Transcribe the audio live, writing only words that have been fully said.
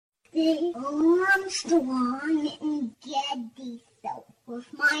the Armstrong and Getty Show with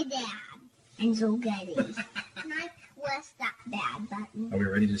my dad, Enzo Getty. Can I press that bad button? Are we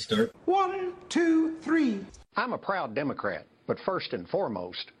ready to start? 1, 2, 3. I'm a proud Democrat, but first and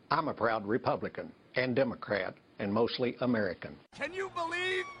foremost, I'm a proud Republican and Democrat and mostly American. Can you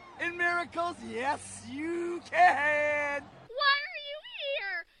believe in miracles? Yes, you can. Why are you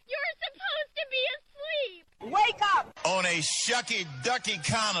here? You're supposed to be asleep. Wake up! On a shucky-ducky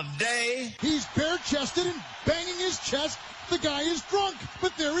kind of day. He's bare-chested and banging his chest. The guy is drunk,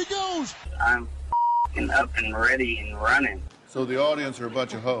 but there he goes. I'm up and ready and running. So the audience are a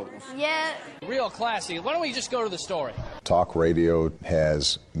bunch of hoes. Yeah. Real classy. Why don't we just go to the story? Talk radio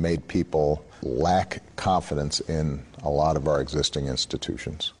has made people lack confidence in a lot of our existing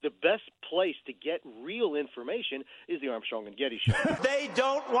institutions. The best place to get real information is the Armstrong and Getty Show. They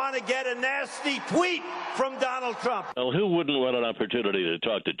don't want to get a nasty tweet from Donald Trump. Well, who wouldn't want an opportunity to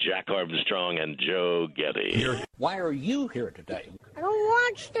talk to Jack Armstrong and Joe Getty? Why are you here today? I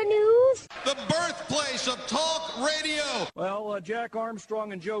don't watch the news. The birthplace of talk radio. Well, Jack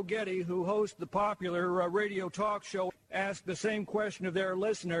Armstrong and Joe Getty, who host the popular radio talk show, asked the same question of their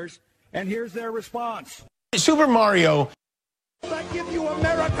listeners, and here's their response. Super Mario. I give you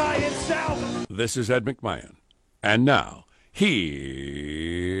America itself. This is Ed McMahon. And now, here's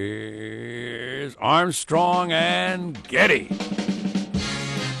Armstrong and Getty.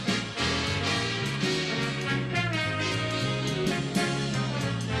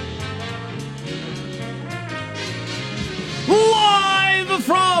 Live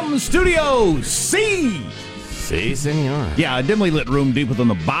from Studio C. Si, senor. Yeah, a dimly lit room deep within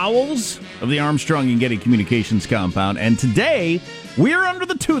the bowels of the Armstrong and Getty Communications compound. And today, we're under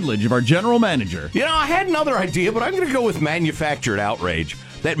the tutelage of our general manager. You know, I had another idea, but I'm going to go with manufactured outrage.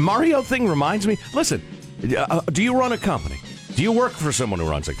 That Mario thing reminds me. Listen, do you run a company? Do you work for someone who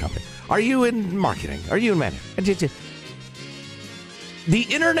runs a company? Are you in marketing? Are you in management? The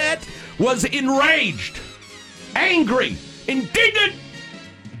internet was enraged, angry, indignant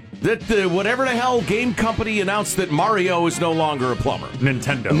that whatever the hell game company announced that Mario is no longer a plumber.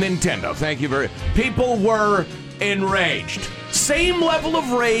 Nintendo, thank you very much. People were enraged. Same level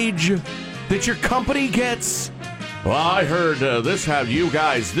of rage that your company gets. Well, I heard this have you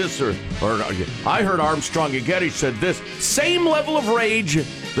guys this or I heard Armstrong and Getty said this. Same level of rage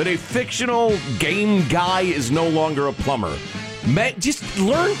that a fictional game guy is no longer a plumber. Just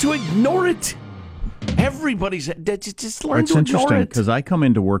learn to ignore it. Everybody's just learn It's to ignore interesting it. because I come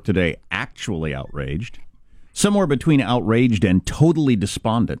into work today actually outraged, somewhere between outraged and totally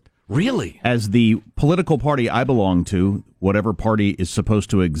despondent. Really? As the political party I belong to, whatever party is supposed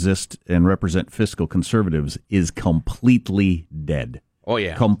to exist and represent fiscal conservatives, is completely dead. Oh,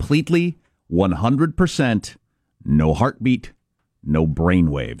 yeah. Completely, 100%, no heartbeat, no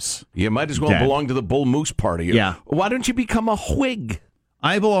brainwaves. You might as well Dead. belong to the Bull Moose Party. Yeah. Why don't you become a Whig?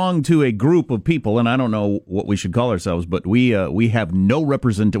 I belong to a group of people, and I don't know what we should call ourselves, but we have no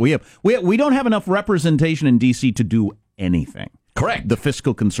representation. We don't have enough representation in D.C. to do anything. Correct. The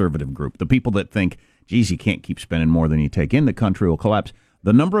fiscal conservative group, the people that think, geez, you can't keep spending more than you take in, the country will collapse.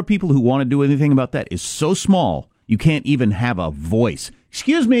 The number of people who want to do anything about that is so small, you can't even have a voice.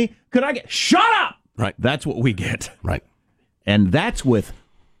 Excuse me, could I get... Shut up! Right. That's what we get. Right. And that's with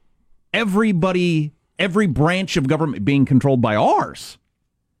everybody, every branch of government being controlled by ours.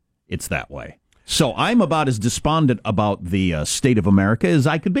 It's that way. So I'm about as despondent about the state of America as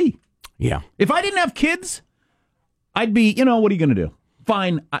I could be. Yeah. If I didn't have kids, I'd be, what are you going to do?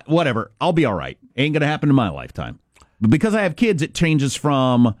 Fine, whatever. I'll be all right. Ain't going to happen in my lifetime. But because I have kids, it changes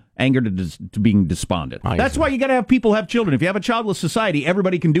from anger to being despondent. That's why you got to have people have children. If you have a childless society,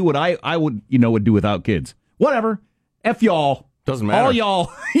 everybody can do what I would do without kids. Whatever. F y'all. Doesn't matter. All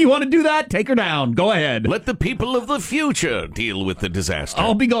y'all. You want to do that? Take her down. Go ahead. Let the people of the future deal with the disaster.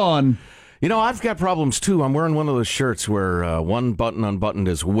 I'll be gone. I've got problems, too. I'm wearing one of those shirts where one button unbuttoned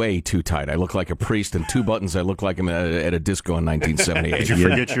is way too tight. I look like a priest, and two buttons, I look like I'm at a disco in 1978. Did you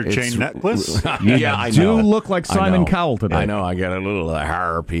forget your chain necklace? Yeah, I know. You look like Simon Cowell today. I know. I got a little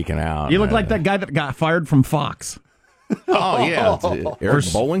hair peeking out. You look like that guy that got fired from Fox. Oh, yeah.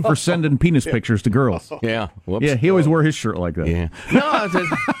 Eric Bowling? For sending penis pictures to girls. Yeah. Whoops. Yeah, he always wore his shirt like that. Yeah. No,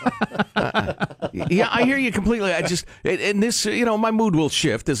 yeah, I hear you completely. And this, my mood will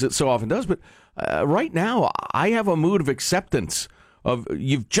shift as it so often does. But right now, I have a mood of acceptance.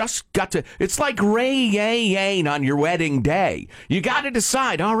 You've just got to. It's like rain on your wedding day. You got to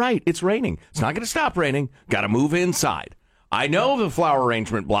decide. All right, it's raining. It's not going to stop raining. Got to move inside. I know the flower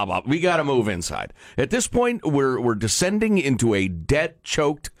arrangement, blah, blah. We got to move inside. At this point, we're descending into a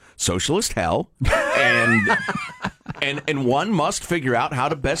debt-choked socialist hell, and And one must figure out how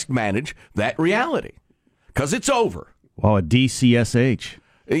to best manage that reality. Because it's over. Well, a DCSH.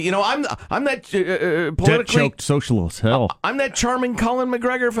 You know, I'm that politically... Debt-choked socialist, hell. I'm that charming Colin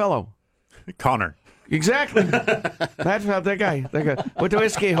McGregor fellow. Connor. Exactly. That's how that guy. With the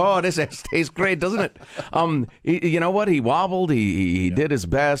whiskey, this tastes great, doesn't it? You know what? He wobbled. He did his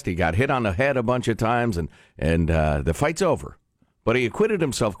best. He got hit on the head a bunch of times, and the fight's over. But he acquitted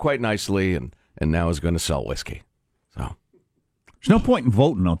himself quite nicely, and now is going to sell whiskey. So there's no point in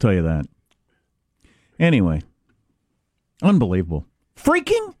voting, I'll tell you that. Anyway, unbelievable.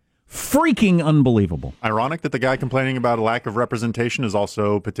 Freaking unbelievable. Ironic that the guy complaining about a lack of representation is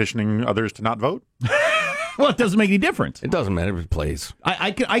also petitioning others to not vote. Well, it doesn't make any difference. It doesn't matter if it plays.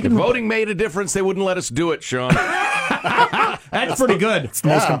 I can. If voting made a difference, they wouldn't let us do it, Sean. That's pretty good. It's the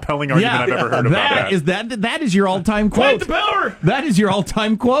most compelling argument I've ever heard about that. That is your all-time quote. Quite the power. That is your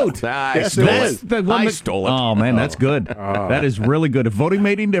all-time quote. I stole it. Oh, man, that's good. That is really good. If voting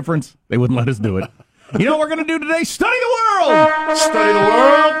made any difference, they wouldn't let us do it. You know what we're going to do today? Study the world! Study the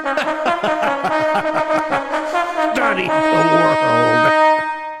world! Study the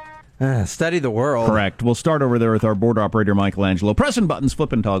world. Study the world. Correct. We'll start over there with our board operator, Michelangelo. Pressing buttons,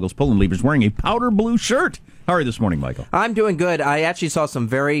 flipping toggles, pulling levers, wearing a powder blue shirt. How are you this morning, Michael? I'm doing good. I actually saw some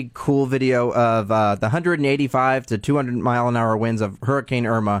very cool video of the 185 to 200 mile an hour winds of Hurricane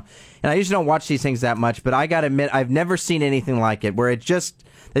Irma. And I usually don't watch these things that much, but I got to admit, I've never seen anything like it, where it just...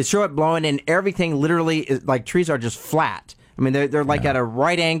 They show it blowing, and everything literally is like trees are just flat. I mean, they're like at a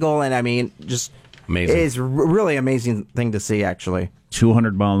right angle, and I mean, just amazing. It's really amazing thing to see, actually.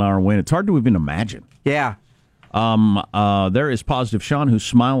 200 mile an hour wind. It's hard to even imagine. Yeah. There is Positive Sean, whose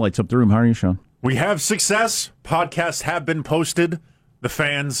smile lights up the room. How are you, Sean? We have success. Podcasts have been posted. The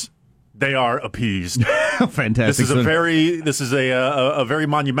fans, they are appeased. Fantastic. This is a very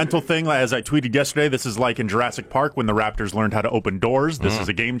monumental thing. As I tweeted yesterday, this is like in Jurassic Park when the Raptors learned how to open doors. This is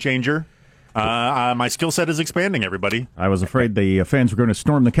a game changer. My skill set is expanding, everybody. I was afraid the fans were going to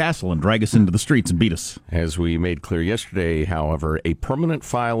storm the castle and drag us into the streets and beat us. As we made clear yesterday, however, a permanent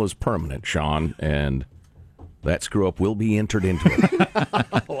file is permanent, Sean, and that screw-up will be entered into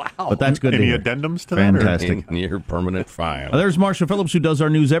it. Wow. But that's good to hear. Any addendums to Fantastic. In your permanent file. There's Marsha Phillips, who does our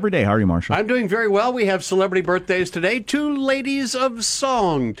news every day. How are you, Marsha? I'm doing very well. We have celebrity birthdays today. 2 ladies of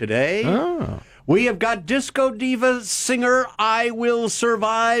song today. Oh. We have got disco diva singer I Will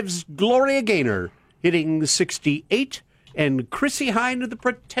Survive's Gloria Gaynor hitting 68, and Chrissy Hynde of the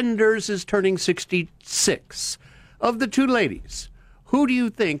Pretenders is turning 66. Of the 2 ladies, who do you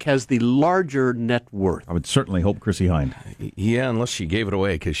think has the larger net worth? I would certainly hope Chrissy Hynde. Yeah, unless she gave it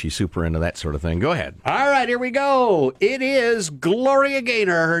away because she's super into that sort of thing. Go ahead. All right, here we go. It is Gloria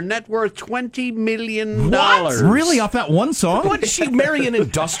Gaynor. Her net worth, $20 million. What? Really? Off that one song? What, did she marry an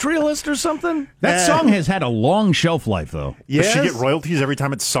industrialist or something? That song has had a long shelf life, though. Yes? Does she get royalties every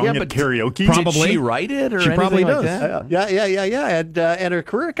time it's sung at karaoke? Probably. Did she write it or she probably like does. Yeah. And her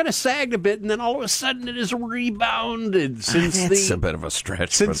career kind of sagged a bit, and then all of a sudden it has rebounded That's a bit of a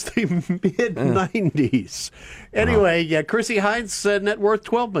stretch. Since the mid-'90s. Anyway, Chrissy Hynde's net worth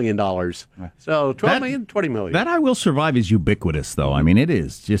 $12 million. So $12 million, $20 million. That I Will Survive is ubiquitous, though. I mean, it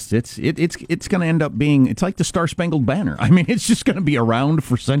is. Just it's going to end up being, it's like the Star-Spangled Banner. I mean, it's just going to be around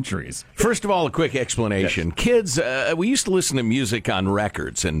for centuries. First of all, a quick explanation. Yes. Kids, we used to listen to music on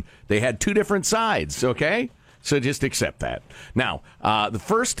records, and they had 2 different sides, okay? So just accept that. Now, the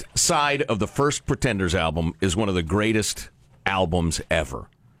first side of the first Pretenders album is one of the greatest albums ever.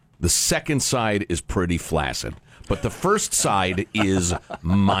 The second side is pretty flaccid, but the first side is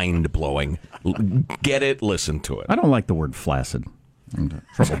mind-blowing. Get it, listen to it. I don't like the word flaccid. I'm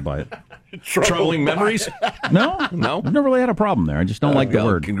troubled by it. Troubling memories? No. I've never really had a problem there. I just don't like the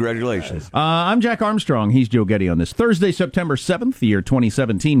word. Congratulations. I'm Jack Armstrong. He's Joe Getty on this Thursday, September 7th, the year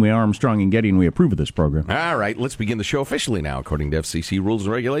 2017. We are Armstrong and Getty, and we approve of this program. All right, let's begin the show officially now, according to FCC rules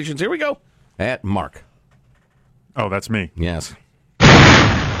and regulations. Here we go. At Mark. Oh, that's me. Yes.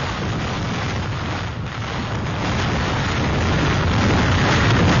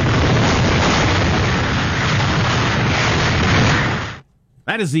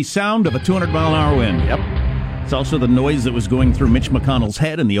 That is the sound of a 200-mile-an-hour wind. Yep. It's also the noise that was going through Mitch McConnell's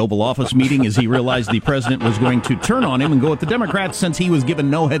head in the Oval Office meeting as he realized the president was going to turn on him and go with the Democrats since he was given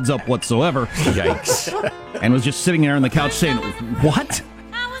no heads up whatsoever. Yikes. And was just sitting there on the couch saying, what?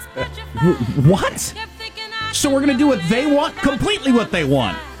 What? So we're going to do what they want, completely what they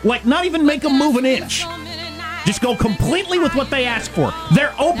want. Like, not even make them move an inch. Just go completely with what they ask for.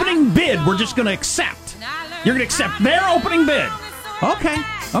 Their opening bid, we're just going to accept. You're going to accept their opening bid. Okay.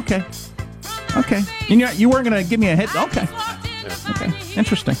 You weren't going to give me a hit. Okay.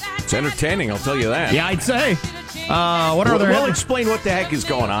 Interesting. It's entertaining, I'll tell you that. Yeah, I'd say. What are We'll explain what the heck is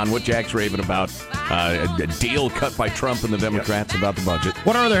going on, what Jack's raving about. A deal cut by Trump and the Democrats about the budget.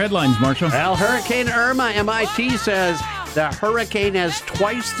 What are other headlines, Marshall? Well, Hurricane Irma, MIT says the hurricane has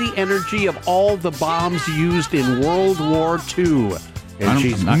twice the energy of all the bombs used in World War II. And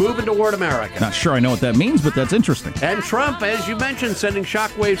she's moving toward America. Not sure I know what that means, but that's interesting. And Trump, as you mentioned, sending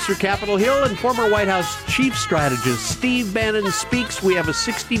shockwaves through Capitol Hill, and former White House chief strategist Steve Bannon speaks. We have a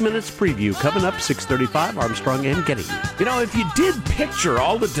 60 Minutes preview coming up, 6:35, Armstrong and Getty. You know, if you did picture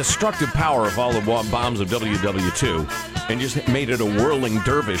all the destructive power of all the bombs of WW2 and just made it a whirling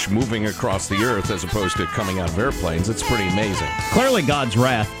dervish moving across the earth as opposed to coming out of airplanes, it's pretty amazing. Clearly God's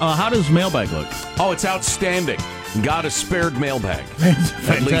wrath. How does mailbag look? Oh, it's outstanding. God has spared mailbag. Fantastic.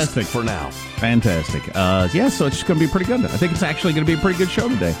 At least for now. Fantastic. So it's going to be pretty good. I think it's actually going to be a pretty good show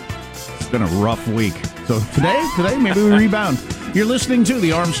today. It's been a rough week. So today, maybe we rebound. You're listening to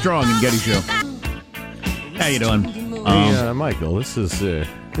the Armstrong and Getty Show. How you doing? Hey, Michael, this is a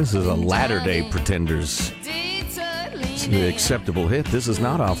latter-day Pretenders acceptable hit. This is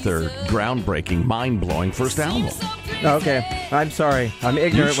not off their groundbreaking, mind-blowing first album. Okay, I'm sorry. I'm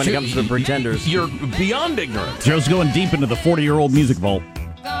ignorant when it comes to the Pretenders. You're beyond ignorant. Joe's going deep into the 40-year-old music vault.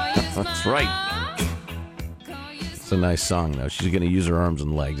 That's right. It's a nice song, though. She's going to use her arms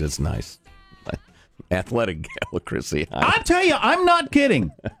and legs. It's nice. Athletic gal, Chrissy. I tell you, I'm not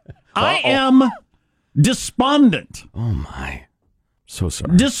kidding. I am despondent. Oh, my. So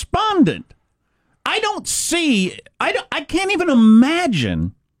sorry. Despondent. I don't see... I can't even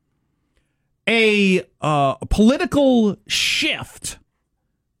imagine a political shift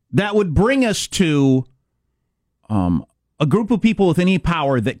that would bring us to a group of people with any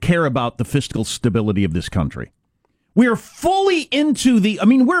power that care about the fiscal stability of this country. We are fully into the... I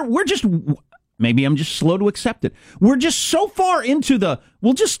mean, we're just... Maybe I'm just slow to accept it. We're just so far into the...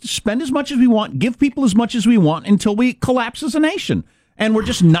 We'll just spend as much as we want, give people as much as we want until we collapse as a nation. And we're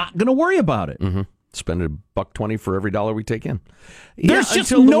just not going to worry about it. Mm-hmm. Spend $1.20 for every dollar we take in. There's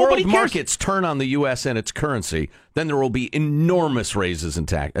just until nobody the world markets turn on the U.S. and its currency, then there will be enormous raises in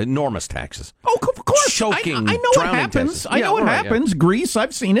enormous taxes. Oh, of course. Choking, I know what happens. Taxes. I know what happens. Yeah. Greece,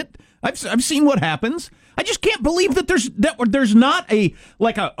 I've seen it. I've seen what happens. I just can't believe that there's not a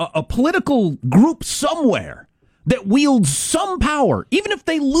political group somewhere that wields some power, even if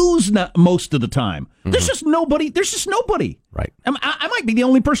they lose most of the time. Mm-hmm. There's just nobody. Right. I might be the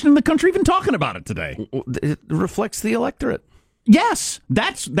only person in the country even talking about it today. It reflects the electorate. Yes,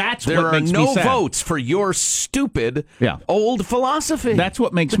 that's what makes me sad. There are no votes for your stupid old philosophy. That's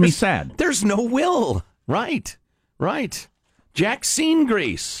what makes me sad. There's no will. Right. Jack's seen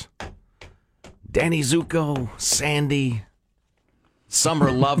Grease. Danny Zuko, Sandy,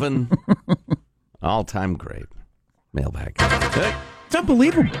 Summer Lovin'. All-time great. Mailbag. It's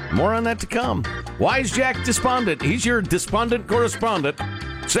unbelievable. More on that to come. Why is Jack despondent? He's your despondent correspondent.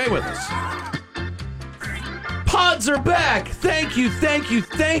 Stay with us. Pods are back. Thank you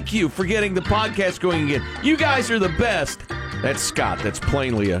for getting the podcast going again. You guys are the best. That's Scott. That's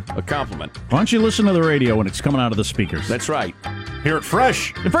plainly a compliment. Why don't you listen to the radio when it's coming out of the speakers? That's right. Hear it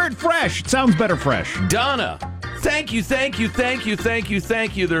fresh. Hear it fresh. It sounds better fresh. Donna. Thank you. There's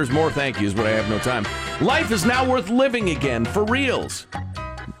more thank yous, but I have no time. Life is now worth living again, for reals.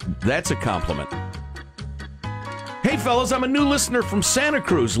 That's a compliment. Hey, fellas, I'm a new listener from Santa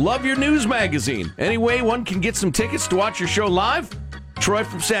Cruz. Love your news magazine. Any way one can get some tickets to watch your show live? Troy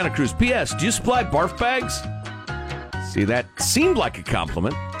from Santa Cruz. P.S. Do you supply barf bags? See, that seemed like a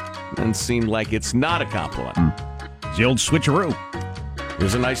compliment, and seemed like it's not a compliment. It's the old switcheroo.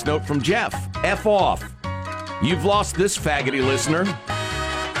 Here's a nice note from Jeff. F off. You've lost this faggoty listener.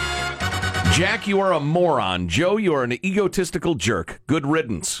 Jack, you are a moron. Joe, you are an egotistical jerk. Good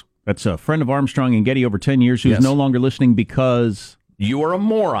riddance. That's a friend of Armstrong and Getty over 10 years who's no longer listening because... You are a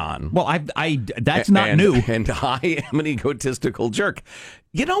moron. Well, that's not new. And I am an egotistical jerk.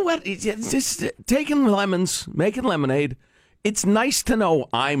 You know what? It's just taking lemons, making lemonade. It's nice to know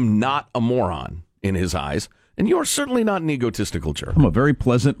I'm not a moron in his eyes. And you're certainly not an egotistical jerk. I'm a very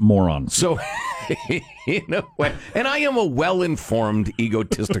pleasant moron. So, in a way, and I am a well-informed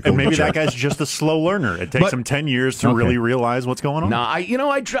egotistical and maybe jerk. that guy's just a slow learner. It takes him 10 years to really realize what's going on. No,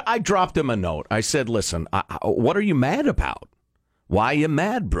 I dropped him a note. I said, listen, what are you mad about? Why are you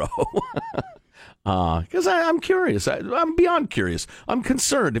mad, bro? Because I'm curious. I'm beyond curious. I'm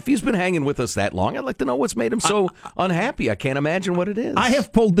concerned. If he's been hanging with us that long, I'd like to know what's made him so unhappy. I can't imagine what it is. I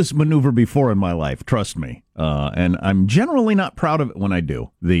have pulled this maneuver before in my life, trust me. And I'm generally not proud of it when I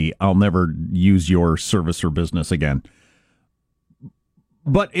do. I'll never use your service or business again.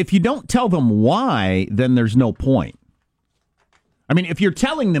 But if you don't tell them why, then there's no point. I mean, if you're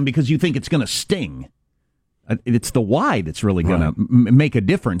telling them because you think it's going to sting, It's the why that's really going to make a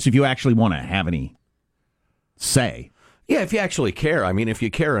difference if you actually want to have any say. Yeah, if you actually care. I mean, if you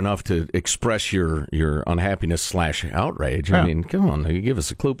care enough to express your unhappiness / outrage, I mean, come on, you give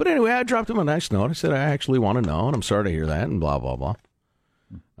us a clue. But anyway, I dropped him a nice note. I said, I actually want to know, and I'm sorry to hear that, and blah, blah, blah.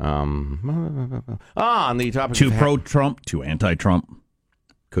 On the topic Too pro-Trump, too anti-Trump.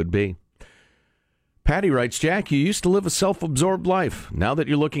 Could be. Patty writes, Jack, you used to live a self-absorbed life. Now that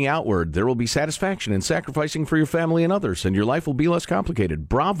you're looking outward, there will be satisfaction in sacrificing for your family and others, and your life will be less complicated.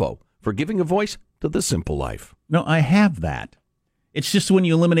 Bravo for giving a voice to the simple life. No, I have that. It's just when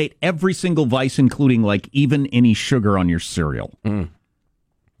you eliminate every single vice, including like even any sugar on your cereal.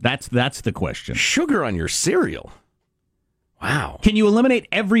 That's the question. Sugar on your cereal? Wow. Can you eliminate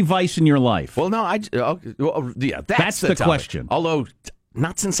every vice in your life? Well, no, yeah, that's the topic. question. Although,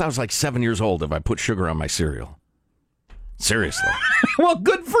 not since I was like 7 years old have I put sugar on my cereal. Seriously. Well,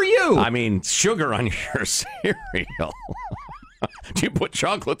 good for you. I mean, sugar on your cereal. Do you put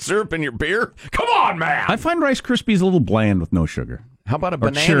chocolate syrup in your beer? Come on, man. I find Rice Krispies a little bland with no sugar. How about a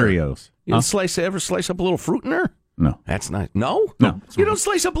banana? Cheerios. You ever slice up a little fruit in there? No. That's nice. No? No. You don't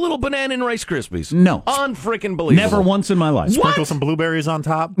slice up a little banana in Rice Krispies? No. Unfreaking believable. Never once in my life. Sprinkle some blueberries on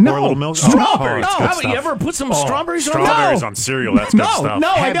top? No. Pour a little milk? Strawberries. Oh, How about you ever put some strawberries on top? Strawberries on cereal. That's good stuff. No,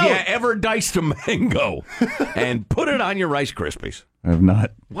 I don't. Have you ever diced a mango and put it on your Rice Krispies? I have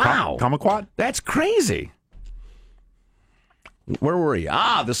not. Wow. Kumquat? That's crazy. Where were you?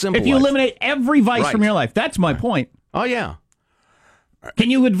 The simple If you life. eliminate every vice from your life, that's my point. Oh, yeah. Can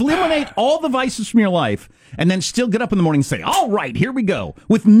you eliminate all the vices from your life and then still get up in the morning and say, all right, here we go,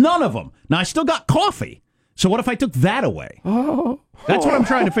 with none of them? Now, I still got coffee. So what if I took that away? That's what I'm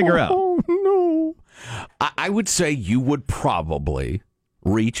trying to figure out. Oh, no. I would say you would probably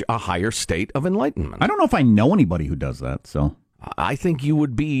reach a higher state of enlightenment. I don't know if I know anybody who does that, so... I think you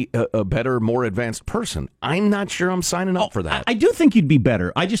would be a better, more advanced person. I'm not sure I'm signing up for that. I do think you'd be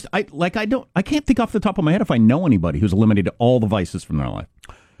better. I can't think off the top of my head if I know anybody who's eliminated all the vices from their life.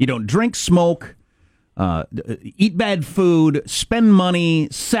 You don't drink, smoke, eat bad food, spend money,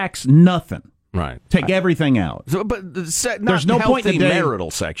 sex, nothing. Right. Take everything out. So, but there's no point in the day. Marital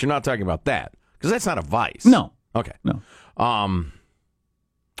sex. You're not talking about that because that's not a vice. No. Okay. No.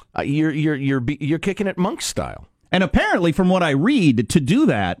 You're kicking it monk style. And apparently, from what I read, to do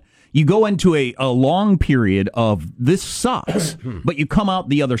that, you go into a long period of this sucks, but you come out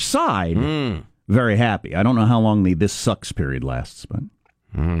the other side very happy. I don't know how long the this sucks period lasts, but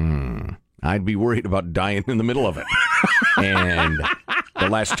I'd be worried about dying in the middle of it, and the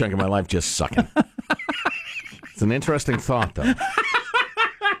last chunk of my life just sucking. It's an interesting thought, though.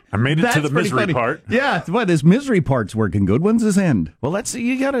 I made it to the misery part. Yeah, but this misery part's working good. When's this end? Well,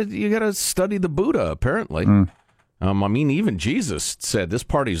 you gotta study the Buddha, apparently. I mean, even Jesus said, this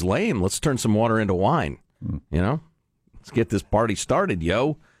party's lame. Let's turn some water into wine. You know? Let's get this party started,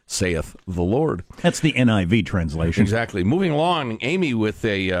 yo, saith the Lord. That's the NIV translation. Exactly. Moving along, Amy with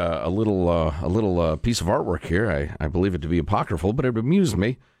a little piece of artwork here. I believe it to be apocryphal, but it amused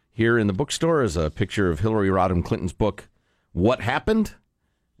me. Here in the bookstore is a picture of Hillary Rodham Clinton's book, What Happened?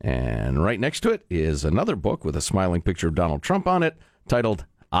 And right next to it is another book with a smiling picture of Donald Trump on it, titled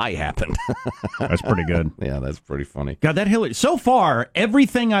I Happened. That's pretty good. Yeah, that's pretty funny. God, that Hillary. So far,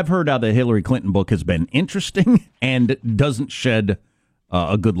 everything I've heard out of the Hillary Clinton book has been interesting and doesn't shed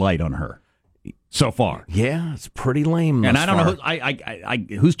a good light on her. So far, yeah, it's pretty lame. And I don't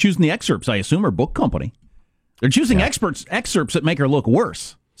know who's choosing the excerpts. I assume her book company. They're choosing excerpts that make her look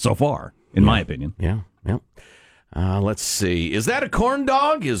worse. So far, in my opinion. Yeah. Let's see. Is that a corn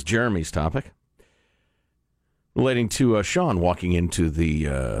dog? Is Jeremy's topic. Relating to Sean walking into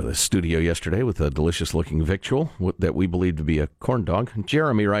the studio yesterday with a delicious-looking victual that we believe to be a corn dog.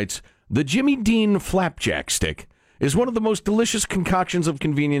 Jeremy writes, the Jimmy Dean flapjack stick is one of the most delicious concoctions of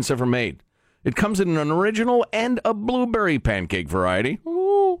convenience ever made. It comes in an original and a blueberry pancake variety.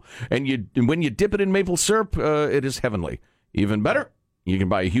 Ooh. And when you dip it in maple syrup, it is heavenly. Even better, you can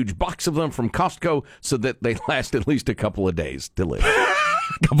buy a huge box of them from Costco so that they last at least a couple of days. Delicious.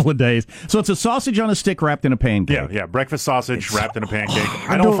 Couple of days. So it's a sausage on a stick wrapped in a pancake. Yeah, breakfast sausage wrapped in a pancake.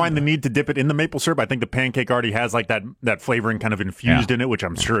 I don't find the need to dip it in the maple syrup. I think the pancake already has like that flavoring kind of infused in it, which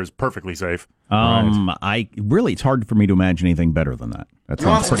I'm sure is perfectly safe. It's hard for me to imagine anything better than that. That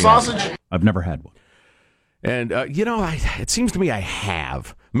sounds pretty sausage. Awesome. I've never had one. And, it seems to me I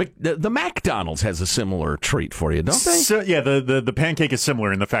have. The McDonald's has a similar treat for you, don't they? So, yeah, the pancake is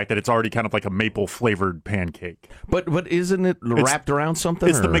similar in the fact that it's already kind of like a maple-flavored pancake. But isn't it wrapped around something?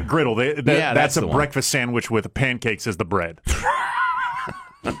 It's the McGriddle. That's a the breakfast sandwich with pancakes as the bread.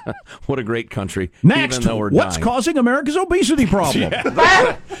 What a great country. Next, even though we're what's dying. causing America's obesity problem?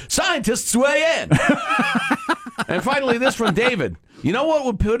 Scientists weigh in. And finally, this from David. You know what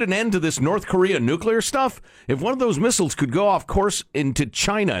would put an end to this North Korea nuclear stuff? If one of those missiles could go off course into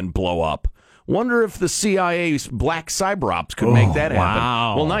China and blow up. Wonder if the CIA's black cyber ops could make that happen.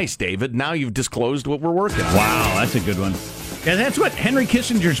 Wow. Well, nice, David. Now you've disclosed what we're working on. Wow, that's a good one. Yeah, that's what Henry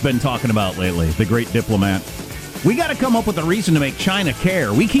Kissinger's been talking about lately, the great diplomat. We got to come up with a reason to make China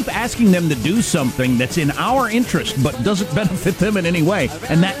care. We keep asking them to do something that's in our interest but doesn't benefit them in any way,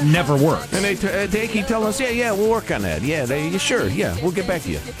 and that never works. And they keep telling us, yeah, we'll work on that. Yeah, sure, we'll get back to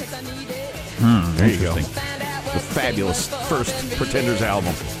you. There you go. The fabulous first Pretenders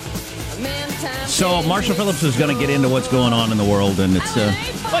album. So Marshall Phillips is going to get into what's going on in the world, and it's,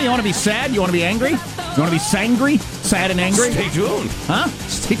 you want to be sad? You want to be angry? You want to be sangry? Sad and angry? Stay tuned. Huh?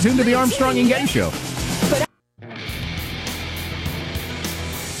 Stay tuned to the Armstrong and Getty Show.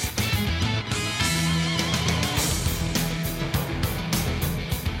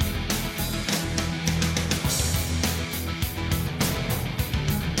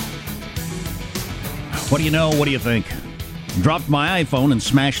 What do you know? What do you think? Dropped my iPhone and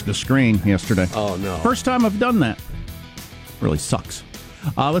smashed the screen yesterday. Oh, no. First time I've done that. Really sucks.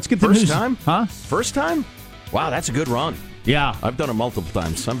 Let's get the First news. time? Huh? First time? Wow, that's a good run. Yeah. I've done it multiple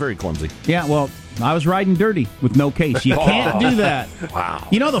times. I'm very clumsy. Yeah, well, I was riding dirty with no case. You can't do that. Wow.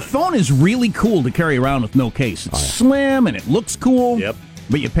 You know, the phone is really cool to carry around with no case. It's slim and it looks cool. Yep.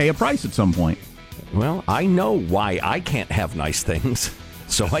 But you pay a price at some point. Well, I know why I can't have nice things.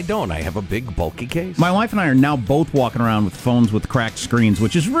 So I don't. I have a big, bulky case. My wife and I are now both walking around with phones with cracked screens,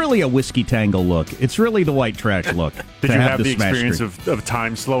 which is really a whiskey tango look. It's really the white trash look. Did you have the smash experience screen. of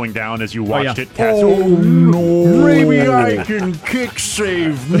time slowing down as you watched yeah. it? Cast? Oh, no. Maybe I can kick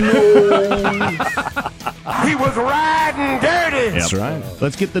save. No. He was riding dirty. That's right.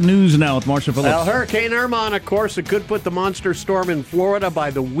 Let's get the news now with Marshall Phillips. Well, Hurricane Irma, on a course that could put the monster storm in Florida by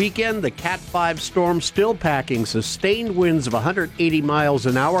the weekend. The Cat 5 storm still packing sustained winds of 180 miles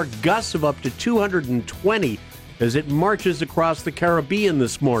an hour, gusts of up to 220 as it marches across the Caribbean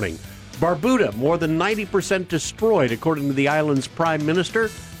this morning. Barbuda, more than 90% destroyed, according to the island's prime minister,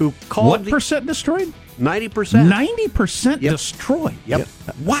 who called What percent destroyed? 90%. 90% destroyed. Yep.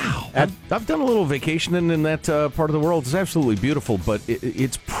 Wow. I've done a little vacationing in that part of the world. It's absolutely beautiful, but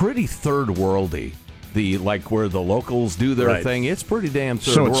it's pretty third worldy. Where the locals do their thing, it's pretty damn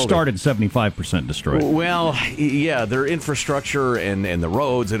third worldy. So it started 75% destroyed. Well, yeah, their infrastructure and the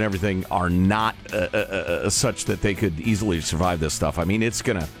roads and everything are not such that they could easily survive this stuff. I mean, it's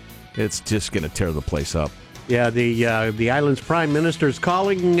just gonna tear the place up. Yeah, the island's prime minister is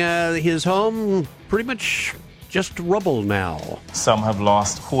calling his home pretty much just rubble now. Some have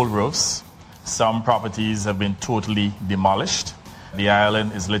lost whole roofs. Some properties have been totally demolished. The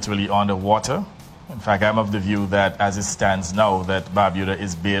island is literally underwater. In fact, I'm of the view that as it stands now, that Barbuda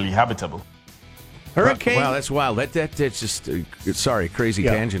is barely habitable. Hurricane. Wow, that's wild. That's just sorry, crazy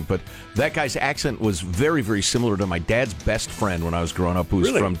tangent, but that guy's accent was very, very similar to my dad's best friend when I was growing up, who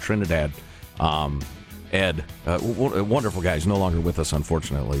was from Trinidad. Ed, a wonderful guy. He's no longer with us,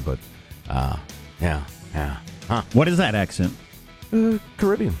 unfortunately, but yeah. Huh. What is that accent?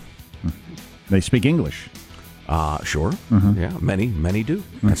 Caribbean. They speak English. Sure. Mm-hmm. Yeah, many do.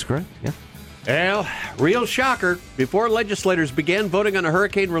 That's correct. Yeah. Well, real shocker. Before legislators began voting on a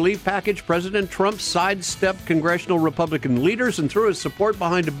hurricane relief package, President Trump sidestepped congressional Republican leaders and threw his support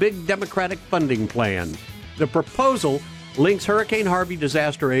behind a big Democratic funding plan. The proposal links Hurricane Harvey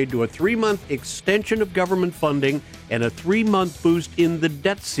disaster aid to a 3-month extension of government funding and a 3-month boost in the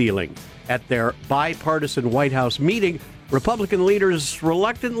debt ceiling. At their bipartisan White House meeting, Republican leaders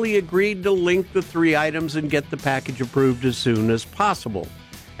reluctantly agreed to link the 3 items and get the package approved as soon as possible.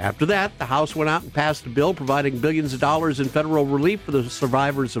 After that, the House went out and passed a bill providing billions of dollars in federal relief for the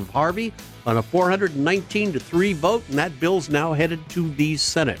survivors of Harvey on a 419-3 vote, and that bill's now headed to the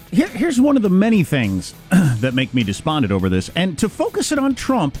Senate. Here's one of the many things that make me despondent over this, and to focus it on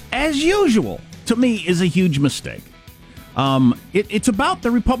Trump, as usual, to me, is a huge mistake. It's about the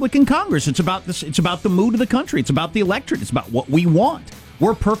Republican Congress. It's about this. It's about the mood of the country. It's about the electorate. It's about what we want.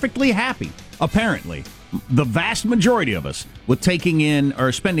 We're perfectly happy, apparently, the vast majority of us, with taking in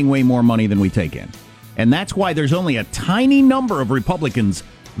or spending way more money than we take in. And that's why there's only a tiny number of Republicans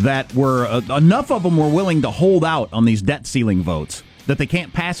that were, enough of them were willing to hold out on these debt ceiling votes that they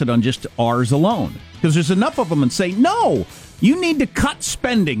can't pass it on just ours alone. Because there's enough of them that say, no, you need to cut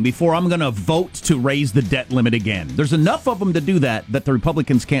spending before I'm going to vote to raise the debt limit again. There's enough of them to do that the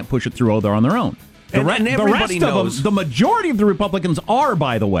Republicans can't push it through on their own. The rest of them, the majority of the Republicans are,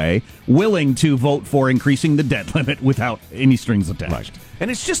 by the way, willing to vote for increasing the debt limit without any strings attached. Right. And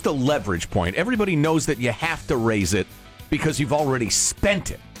it's just a leverage point. Everybody knows that you have to raise it because you've already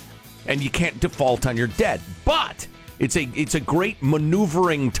spent it, and you can't default on your debt. But it's a great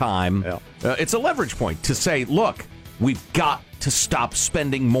maneuvering time. Yeah. It's a leverage point to say, look, we've got to stop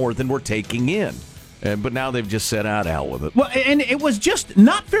spending more than we're taking in. But now they've just said, to hell with it. Well, and it was just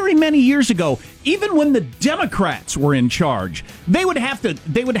not very many years ago, even when the Democrats were in charge, they would have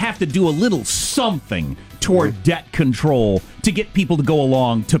to do a little something toward debt control to get people to go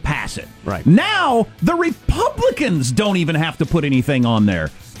along to pass it. Right. Now, the Republicans don't even have to put anything on there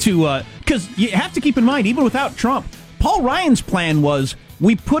to because you have to keep in mind, even without Trump, Paul Ryan's plan was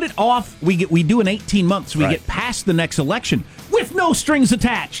we put it off, we do an 18 months, we get past the next election with no strings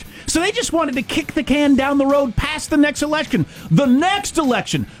attached. So they just wanted to kick the can down the road past the next election. The next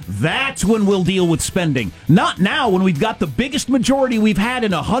election, that's when we'll deal with spending. Not now when we've got the biggest majority we've had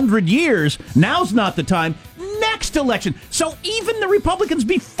in 100 years. Now's not the time. Next election. So even the Republicans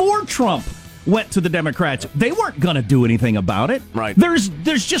before Trump went to the Democrats, they weren't going to do anything about it. Right. There's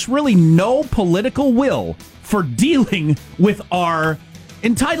just really no political will for dealing with our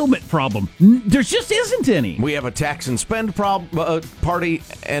entitlement problem. There just isn't any. We have a tax and spend party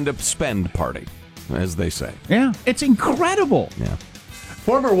and a spend party, as they say. Yeah, it's incredible. Yeah.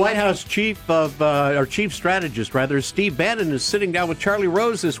 Former White House chief strategist, Steve Bannon, is sitting down with Charlie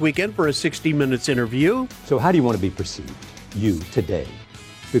Rose this weekend for a 60 Minutes interview. So how do you want to be perceived, you, today?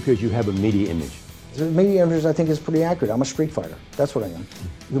 Because you have a media image. The media image, I think, is pretty accurate. I'm a street fighter. That's what I am.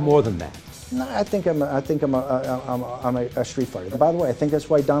 You're more than that. No, I think I'm a street fighter. By the way, I think that's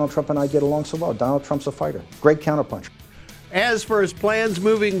why Donald Trump and I get along so well. Donald Trump's a fighter. Great counterpuncher. As for his plans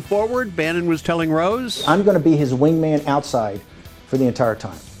moving forward, Bannon was telling Rose, I'm going to be his wingman outside for the entire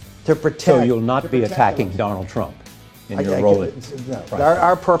time to protect. So you'll not be attacking Donald Trump in your role. No.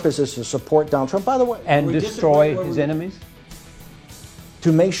 Our purpose is to support Donald Trump. By the way, and destroy his enemies.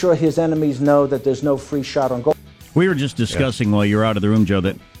 To make sure his enemies know that there's no free shot on goal. We were just discussing while you were out of the room, Joe,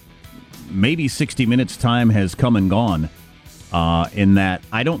 that maybe 60 Minutes time has come and gone in that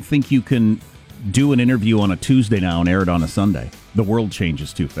I don't think you can do an interview on a Tuesday now and air it on a Sunday. The world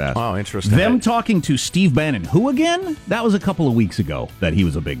changes too fast. Oh, interesting. Them talking to Steve Bannon, who again? That was a couple of weeks ago that he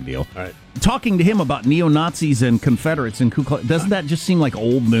was a big deal. All right. Talking to him about neo-Nazis and Confederates and Ku Klux, doesn't that just seem like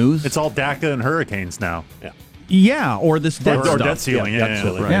old news? It's all DACA and hurricanes now. Yeah. Yeah, or this debt stuff. Or debt ceiling,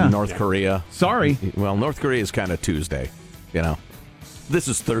 Right. North Korea. Sorry. Well, North Korea is kind of Tuesday, you know. This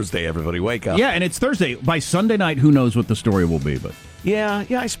is Thursday, everybody. Wake up. Yeah, and it's Thursday. By Sunday night, who knows what the story will be, but... Yeah,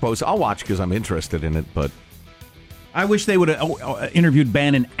 I suppose. I'll watch because I'm interested in it, but... I wish they would have interviewed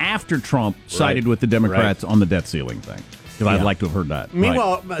Bannon after Trump sided with the Democrats on the debt ceiling thing. Because I'd like to have heard that.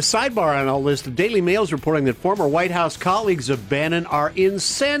 Meanwhile, sidebar on all this, the Daily Mail is reporting that former White House colleagues of Bannon are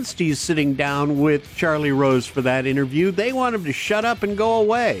incensed he's sitting down with Charlie Rose for that interview. They want him to shut up and go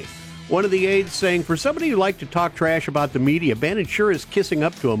away. One of the aides saying, for somebody who liked to talk trash about the media, Bannon sure is kissing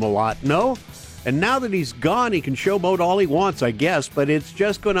up to him a lot. No? And now that he's gone, he can showboat all he wants, I guess, but it's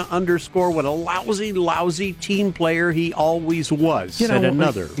just going to underscore what a lousy team player he always was, said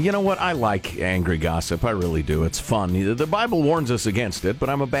another. You know what? I like angry gossip. I really do. It's fun. The Bible warns us against it, but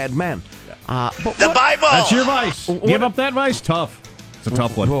I'm a bad man. The Bible! That's your vice. Give up that vice? Tough. It's a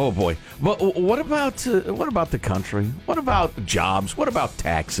tough one. Oh, boy. But what about the country? What about jobs? What about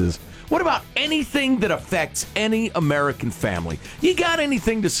taxes? What about anything that affects any American family? You got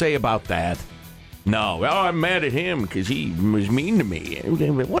anything to say about that? No. I'm mad at him because he was mean to me.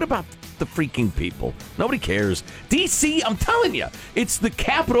 What about the freaking people? Nobody cares. D.C., I'm telling you, it's the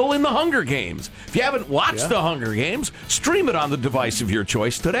capital in the Hunger Games. If you haven't watched the Hunger Games, stream it on the device of your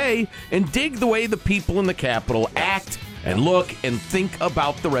choice today and dig the way the people in the capital act and look and think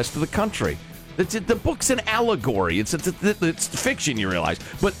about the rest of the country. The book's an allegory. It's fiction, you realize,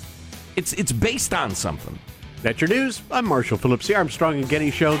 but it's based on something. That's your news. I'm Marshall Phillips, the Armstrong and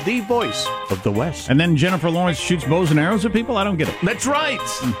Getty Show, the voice of the West. And then Jennifer Lawrence shoots bows and arrows at people? I don't get it. That's right.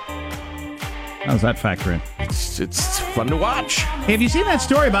 How does that factor in? It's fun to watch. Hey, have you seen that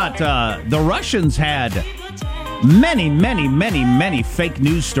story about the Russians had many fake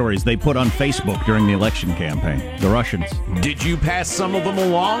news stories they put on Facebook during the election campaign? The Russians. Did you pass some of them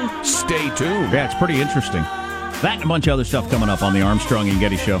along? Stay tuned. Yeah, it's pretty interesting. That and a bunch of other stuff coming up on the Armstrong and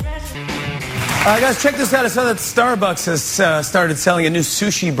Getty Show. Guys, check this out. I saw that Starbucks has started selling a new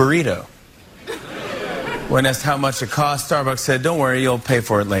sushi burrito. When asked how much it cost, Starbucks said, "Don't worry, you'll pay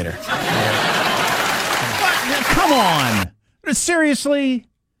for it later." Come on. Seriously?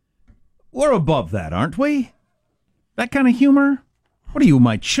 We're above that, aren't we? That kind of humor? What are you,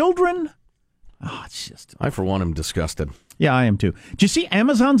 my children? Oh, it's just... I, for one, am disgusted. Yeah, I am too. Do you see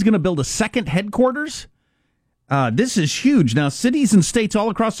Amazon's going to build a second headquarters? This is huge. Now, cities and states all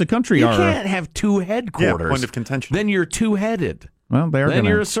across the country You are... can't have two headquarters. Yeah, point of contention. Then you're two-headed. Well, then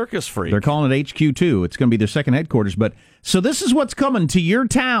you're a circus freak. They're calling it HQ2. It's going to be their second headquarters. But so this is what's coming to your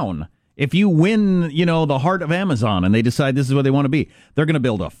town. If you win, the heart of Amazon and they decide this is what they want to be, they're going to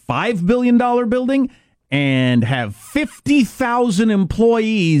build a $5 billion building and have 50,000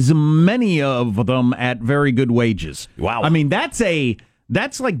 employees, many of them at very good wages. Wow. I mean, that's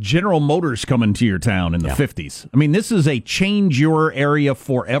like General Motors coming to your town in the 50s. I mean, this is a change your area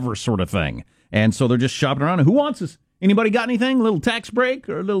forever sort of thing. And so they're just shopping around. Who wants this? Anybody got anything? A little tax break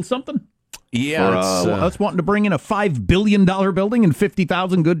or a little something? Yeah. Us wanting to bring in a $5 billion building and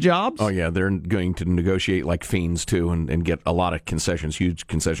 50,000 good jobs? Oh, yeah. They're going to negotiate like fiends, too, and get a lot of concessions, huge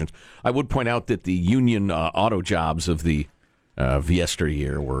concessions. I would point out that the union auto jobs of the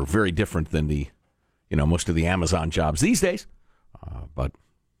yesteryear were very different than the, most of the Amazon jobs these days. But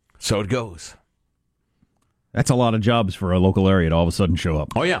so it goes. That's a lot of jobs for a local area to all of a sudden show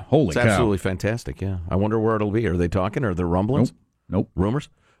up. Oh, yeah. Holy cow. It's absolutely fantastic, yeah. I wonder where it'll be. Are they talking? Are there rumblings? Nope. Rumors?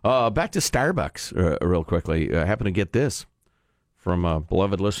 Back to Starbucks real quickly. I happen to get this from a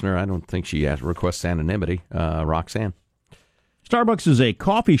beloved listener. I don't think she requests anonymity, Roxanne. Starbucks is a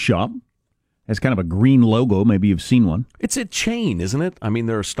coffee shop. Has kind of a green logo. Maybe you've seen one. It's a chain, isn't it? I mean,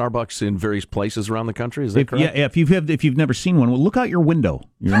 there are Starbucks in various places around the country. Is that correct? Yeah. If you've never seen one, well, look out your window.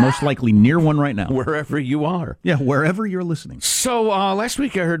 You're most likely near one right now. Wherever you are. Yeah, wherever you're listening. So last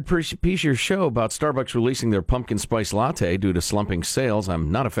week I heard piece your show about Starbucks releasing their pumpkin spice latte due to slumping sales. I'm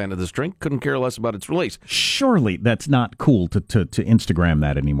not a fan of this drink. Couldn't care less about its release. Surely that's not cool to Instagram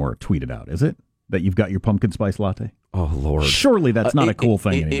that anymore, tweet it out, is it? That you've got your pumpkin spice latte? Oh, Lord. Surely that's not a cool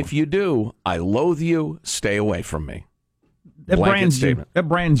thing anymore. If you do, I loathe you. Stay away from me. That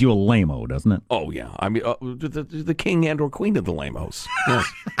brands you a lame-o, doesn't it? Oh, yeah. I mean, the king and or queen of the lame-os.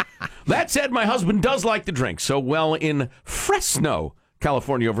 Yes. That said, my husband does like the drink. So, in Fresno,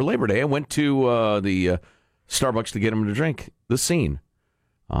 California over Labor Day, I went to the Starbucks to get him to drink. The scene.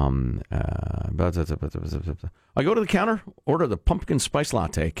 I go to the counter, order the pumpkin spice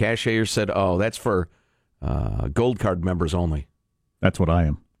latte. Cashier said, "Oh, that's for Gold Card members only." That's what I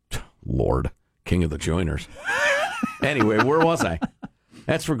am. Lord, king of the joiners. Anyway, where was I?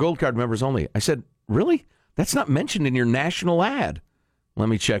 That's for Gold Card members only. I said, "Really? That's not mentioned in your national ad." Let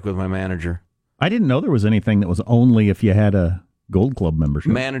me check with my manager. I didn't know there was anything that was only if you had a Gold Club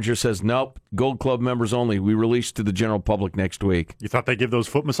membership. Manager says, nope, Gold Club members only. We release to the general public next week. You thought they give those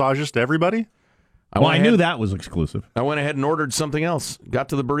foot massages to everybody? I knew that was exclusive. I went ahead and ordered something else. Got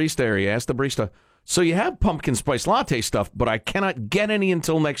to the barista area, asked the barista, so you have pumpkin spice latte stuff, but I cannot get any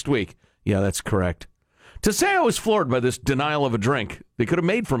until next week. Yeah, that's correct. To say I was floored by this denial of a drink they could have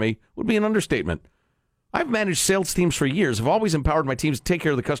made for me would be an understatement. I've managed sales teams for years. I've always empowered my teams to take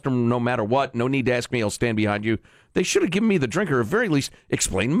care of the customer no matter what. No need to ask me. I'll stand behind you. They should have given me the drink, or at very least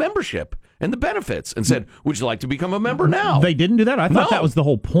explained membership and the benefits and said, would you like to become a member now? They didn't do that? I thought that was the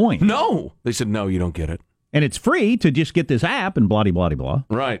whole point. No. They said, no, you don't get it. And it's free to just get this app and blah-de-blah-de-blah.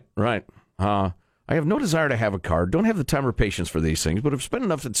 Right. I have no desire to have a card, don't have the time or patience for these things, but have spent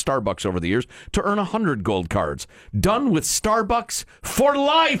enough at Starbucks over the years to earn 100 gold cards. Done with Starbucks for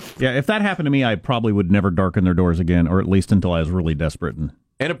life! Yeah, if that happened to me, I probably would never darken their doors again, or at least until I was really desperate. And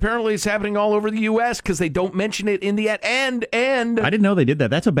apparently it's happening all over the U.S. because they don't mention it in the ad. And I didn't know they did that.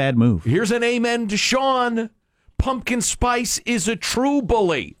 That's a bad move. Here's an amen to Sean. Pumpkin spice is a true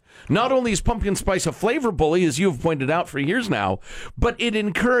bully. Not only is pumpkin spice a flavor bully, as you've pointed out for years now, but it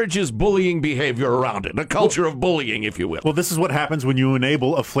encourages bullying behavior around it, a culture of bullying, if you will. Well, this is what happens when you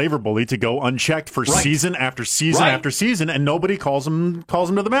enable a flavor bully to go unchecked for season after season after season, and nobody calls them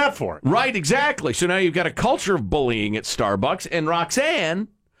to the mat for it. Right, exactly. So now you've got a culture of bullying at Starbucks, and Roxanne,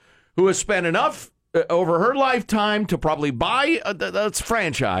 who has spent enough over her lifetime to probably buy this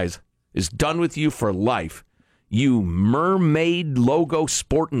franchise, is done with you for life. You mermaid logo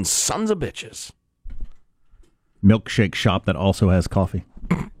sporting sons of bitches. Milkshake shop that also has coffee.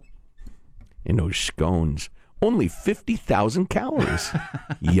 And those scones. Only 50,000 calories.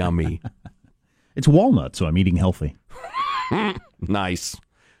 Yummy. It's walnut, so I'm eating healthy. Nice.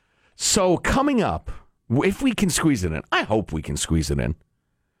 So coming up, if we can squeeze it in, I hope we can squeeze it in.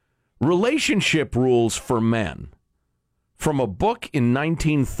 Relationship rules for men from a book in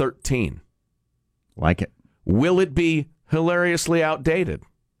 1913. Like it. Will it be hilariously outdated?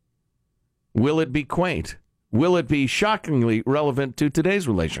 Will it be quaint? Will it be shockingly relevant to today's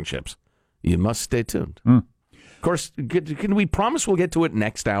relationships? You must stay tuned. Of course, can we promise we'll get to it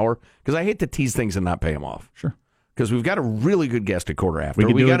next hour? Because I hate to tease things and not pay them off. Sure. because we've got a really good guest at quarter after.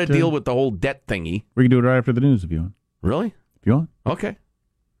 We We got to deal with the whole debt thingy. We can do it right after the news if you want. Really? If you want. Okay.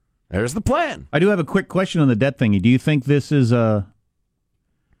 There's the plan. I do have a quick question on the debt thingy. Do you think this is do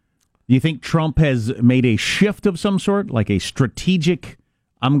you think Trump has made a shift of some sort, like a strategic,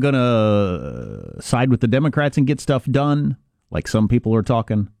 I'm going to side with the Democrats and get stuff done, like some people are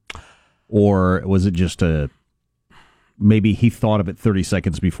talking? Or was it just maybe he thought of it 30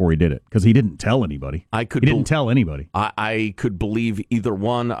 seconds before he did it? Because he didn't tell anybody. He didn't tell anybody. I could believe either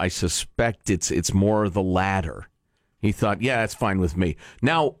one. I suspect it's more the latter. He thought, yeah, that's fine with me.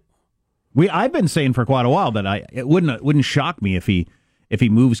 Now, I've been saying for quite a while that it wouldn't shock me if he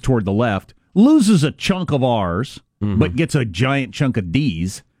moves toward the left, loses a chunk of R's, but gets a giant chunk of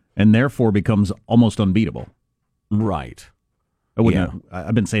D's, and therefore becomes almost unbeatable. Right.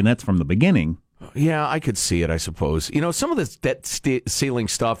 I've been saying that's from the beginning. Yeah, I could see it, I suppose. Some of this debt ceiling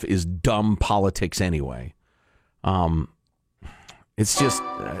stuff is dumb politics anyway. It's just,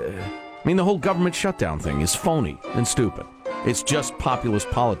 the whole government shutdown thing is phony and stupid. It's just populist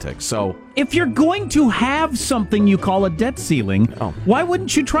politics. So if you're going to have something you call a debt ceiling, why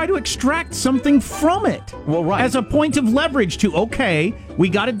wouldn't you try to extract something from it? Well, right. As a point of leverage to, okay, we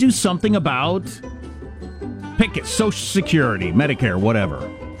got to do something about, pick it, Social Security, Medicare, whatever.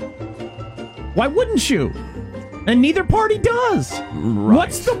 Why wouldn't you? And neither party does. Right.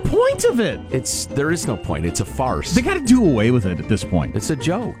 What's the point of it? There is no point. It's a farce. They got to do away with it at this point. It's a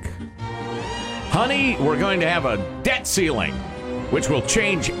joke. Honey, we're going to have a debt ceiling, which will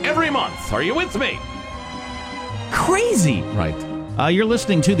change every month. Are you with me? Crazy. Right. You're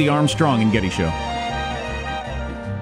listening to the Armstrong and Getty Show.